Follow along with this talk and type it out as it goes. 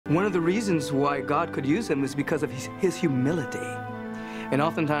One of the reasons why God could use him is because of his humility. And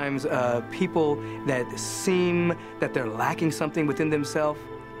oftentimes, people that seem that they're lacking something within themselves,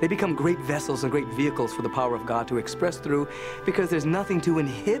 they become great vessels and great vehicles for the power of God to express through, because there's nothing to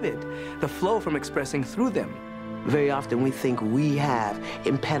inhibit the flow from expressing through them. Very often we think we have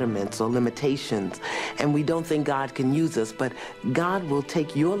impediments or limitations, and we don't think God can use us, but God will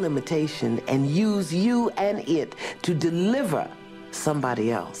take your limitation and use you and it to deliver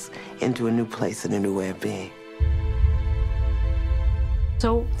somebody else into a new place and a new way of being.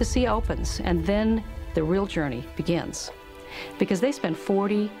 So the sea opens, and then the real journey begins, because they spent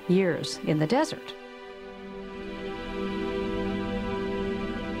 40 years in the desert.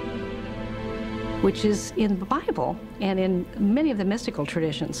 Which is in the Bible and in many of the mystical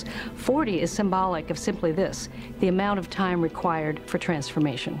traditions. 40 is symbolic of simply this: the amount of time required for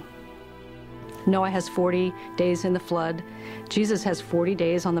transformation. Noah has 40 days in the flood. Jesus has 40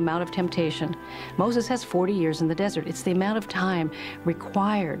 days on the Mount of Temptation. Moses has 40 years in the desert. It's the amount of time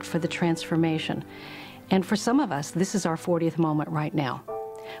required for the transformation. And for some of us, this is our 40th moment right now.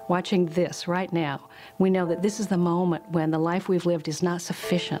 Watching this right now, we know that this is the moment when the life we've lived is not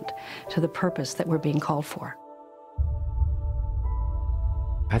sufficient to the purpose that we're being called for.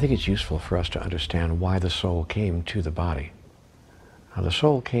 I think it's useful for us to understand why the soul came to the body. Now, the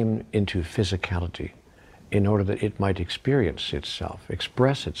soul came into physicality in order that it might experience itself,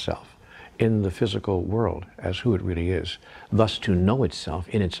 express itself in the physical world as who it really is, thus to know itself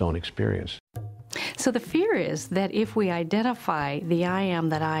in its own experience. So the fear is that if we identify the I am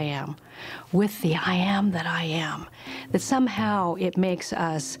that I am with the I am that I am, that somehow it makes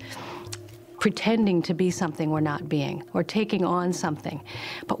us pretending to be something we're not being, or taking on something.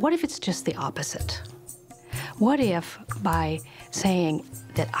 But what if it's just the opposite? What if by saying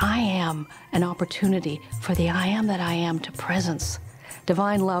that I am an opportunity for the I am that I am to presence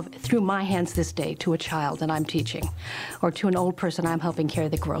divine love through my hands this day to a child that I'm teaching, or to an old person I'm helping carry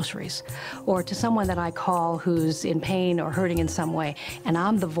the groceries, or to someone that I call who's in pain or hurting in some way, and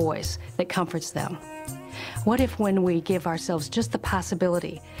I'm the voice that comforts them? What if when we give ourselves just the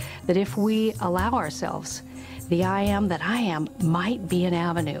possibility that if we allow ourselves, the I am that I am might be an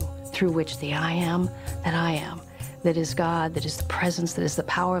avenue through which the I am, that is God, that is the presence, that is the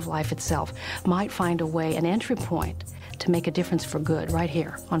power of life itself, might find a way, an entry point to make a difference for good right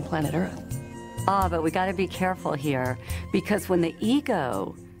here on planet Earth. But we got to be careful here, because when the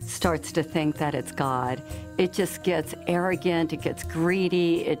ego starts to think that it's God, it just gets arrogant, it gets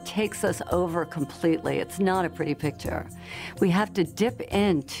greedy, it takes us over completely. It's not a pretty picture. We have to dip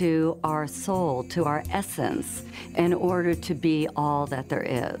into our soul, to our essence, in order to be all that there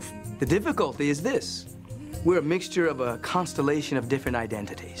is. The difficulty is this: we're a mixture of a constellation of different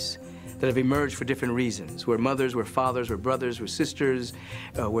identities that have emerged for different reasons. We're mothers, we're fathers, we're brothers, we're sisters,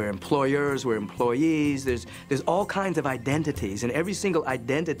 we're employers, we're employees. There's all kinds of identities, and every single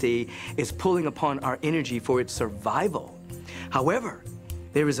identity is pulling upon our energy for its survival. However,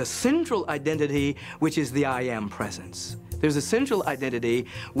 there is a central identity, which is the I am presence. There's a central identity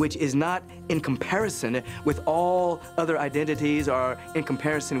which is not in comparison with all other identities or in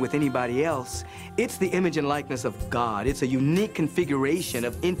comparison with anybody else. It's the image and likeness of God. It's a unique configuration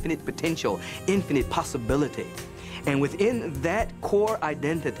of infinite potential, infinite possibility. And within that core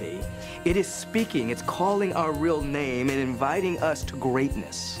identity, it is speaking, it's calling our real name and inviting us to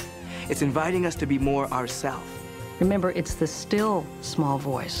greatness. It's inviting us to be more ourselves. Remember, it's the still small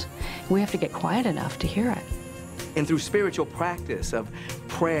voice. We have to get quiet enough to hear it. And through spiritual practice of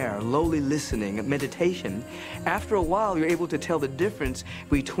prayer, lowly listening, meditation, after a while you're able to tell the difference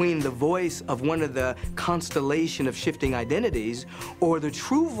between the voice of one of the constellation of shifting identities or the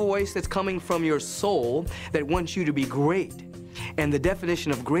true voice that's coming from your soul that wants you to be great. And the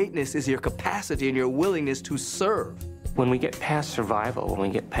definition of greatness is your capacity and your willingness to serve. When we get past survival, when we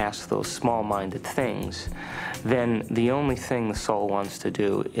get past those small-minded things, then the only thing the soul wants to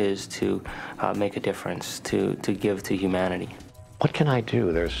do is to make a difference, to give to humanity. What can I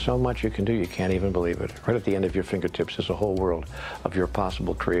do? There's so much you can do, you can't even believe it. Right at the end of your fingertips is a whole world of your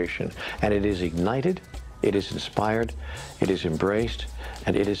possible creation. And it is ignited, it is inspired, it is embraced,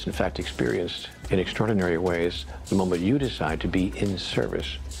 and it is in fact experienced in extraordinary ways the moment you decide to be in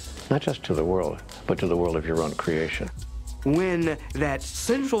service, not just to the world, but to the world of your own creation. When that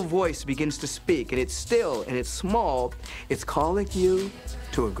central voice begins to speak, and it's still and it's small, it's calling you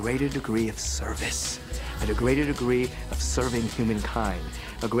to a greater degree of service, and a greater degree of serving humankind,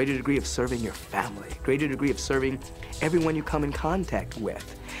 a greater degree of serving your family, a greater degree of serving everyone you come in contact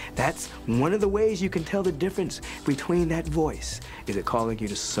with. That's one of the ways you can tell the difference between that voice. Is it calling you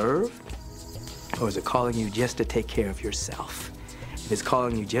to serve, or is it calling you just to take care of yourself? is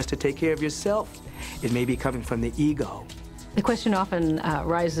calling you just to take care of yourself, it may be coming from the ego. The question often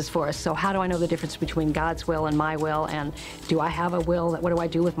rises for us, so how do I know the difference between God's will and my will, and do I have a will? What do I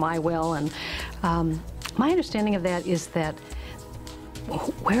do with my will? And my understanding of that is that,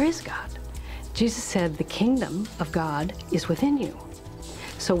 where is God? Jesus said the kingdom of God is within you.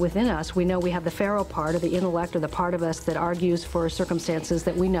 So within us, we know we have the Pharaoh part, or the intellect, or the part of us that argues for circumstances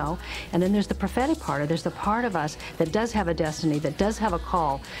that we know. And then there's the prophetic part, or there's the part of us that does have a destiny, that does have a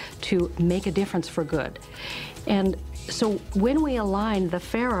call to make a difference for good. And so when we align the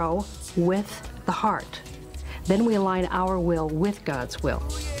Pharaoh with the heart, then we align our will with God's will.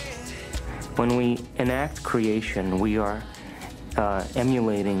 When we enact creation, we are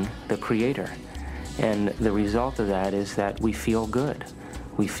emulating the Creator. And the result of that is that we feel good.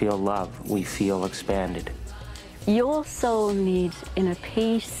 We feel love. We feel expanded. Your soul needs inner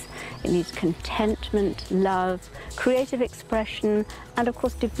peace, it needs contentment, love, creative expression, and of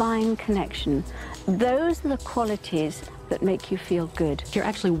course divine connection. Those are the qualities that make you feel good. You're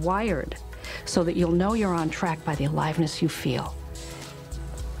actually wired so that you'll know you're on track by the aliveness you feel.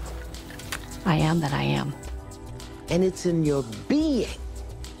 I am that I am. And it's in your being,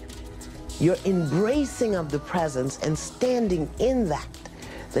 your embracing of the presence and standing in that,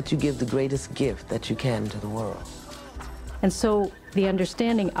 that you give the greatest gift that you can to the world. And so the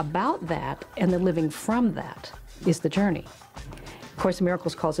understanding about that and the living from that is the journey. Course in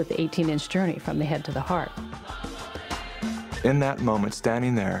Miracles calls it the 18-inch journey from the head to the heart. In that moment,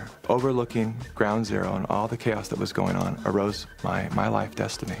 standing there, overlooking ground zero and all the chaos that was going on, arose my life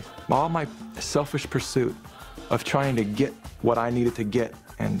destiny. All my selfish pursuit of trying to get what I needed to get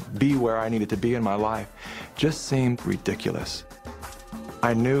and be where I needed to be in my life just seemed ridiculous.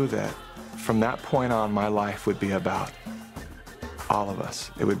 I knew that from that point on, my life would be about all of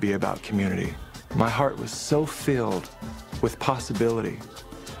us. It would be about community. My heart was so filled with possibility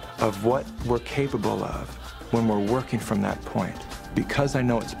of what we're capable of when we're working from that point. Because I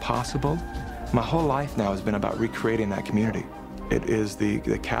know it's possible, my whole life now has been about recreating that community. It is the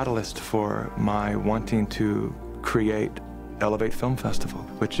catalyst for my wanting to create Elevate Film Festival,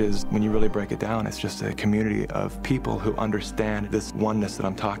 which is, when you really break it down, it's just a community of people who understand this oneness that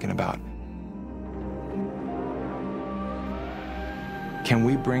I'm talking about. Can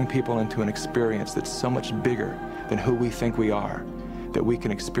we bring people into an experience that's so much bigger than who we think we are, that we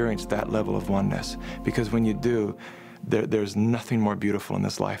can experience that level of oneness? Because when you do, there's nothing more beautiful in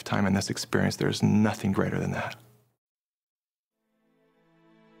this lifetime and this experience. There's nothing greater than that.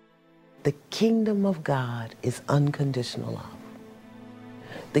 The kingdom of God is unconditional love.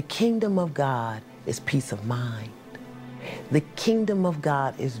 The kingdom of God is peace of mind. The kingdom of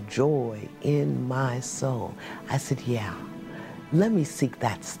God is joy in my soul. I said, yeah, let me seek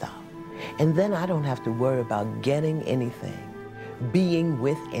that stuff. And then I don't have to worry about getting anything, being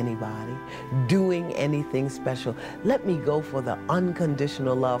with anybody, doing anything special. Let me go for the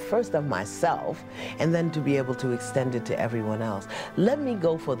unconditional love, first of myself, and then to be able to extend it to everyone else. Let me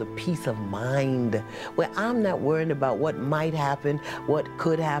go for the peace of mind, where I'm not worrying about what might happen, what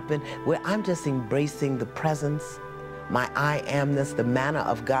could happen, where I'm just embracing the presence, my I amness, the manna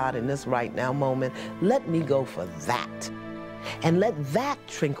of God in this right now moment. Let me go for that. And let that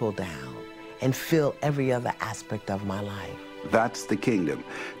trickle down and fill every other aspect of my life. That's the kingdom.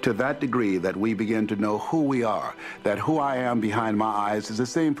 To that degree that we begin to know who we are, that who I am behind my eyes is the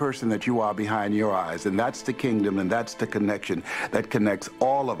same person that you are behind your eyes. And that's the kingdom, and that's the connection that connects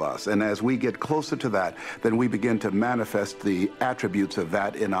all of us. And as we get closer to that, then we begin to manifest the attributes of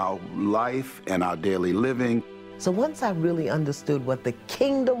that in our life and our daily living. So once I really understood what the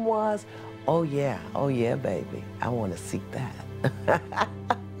kingdom was, oh yeah, baby, I want to seek that.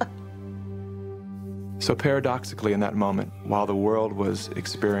 So paradoxically, in that moment, while the world was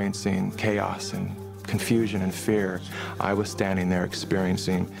experiencing chaos and confusion and fear, I was standing there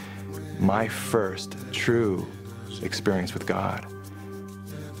experiencing my first true experience with God.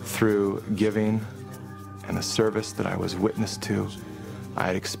 Through giving and the service that I was witness to, I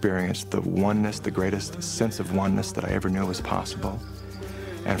had experienced the oneness, the greatest sense of oneness that I ever knew was possible.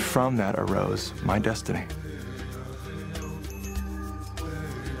 And from that arose my destiny.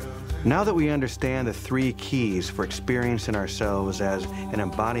 Now that we understand the three keys for experiencing ourselves as an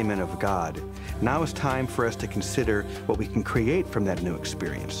embodiment of God, now it's time for us to consider what we can create from that new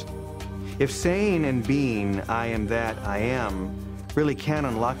experience. If saying and being, I am that I am, really can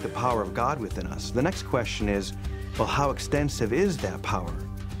unlock the power of God within us, the next question is, well, how extensive is that power?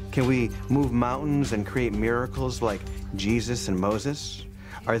 Can we move mountains and create miracles like Jesus and Moses?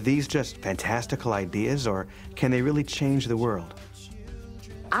 Are these just fantastical ideas, or can they really change the world?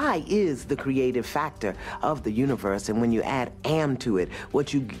 I is the creative factor of the universe, and when you add am to it,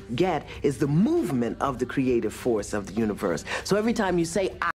 what you get is the movement of the creative force of the universe. So every time you say I,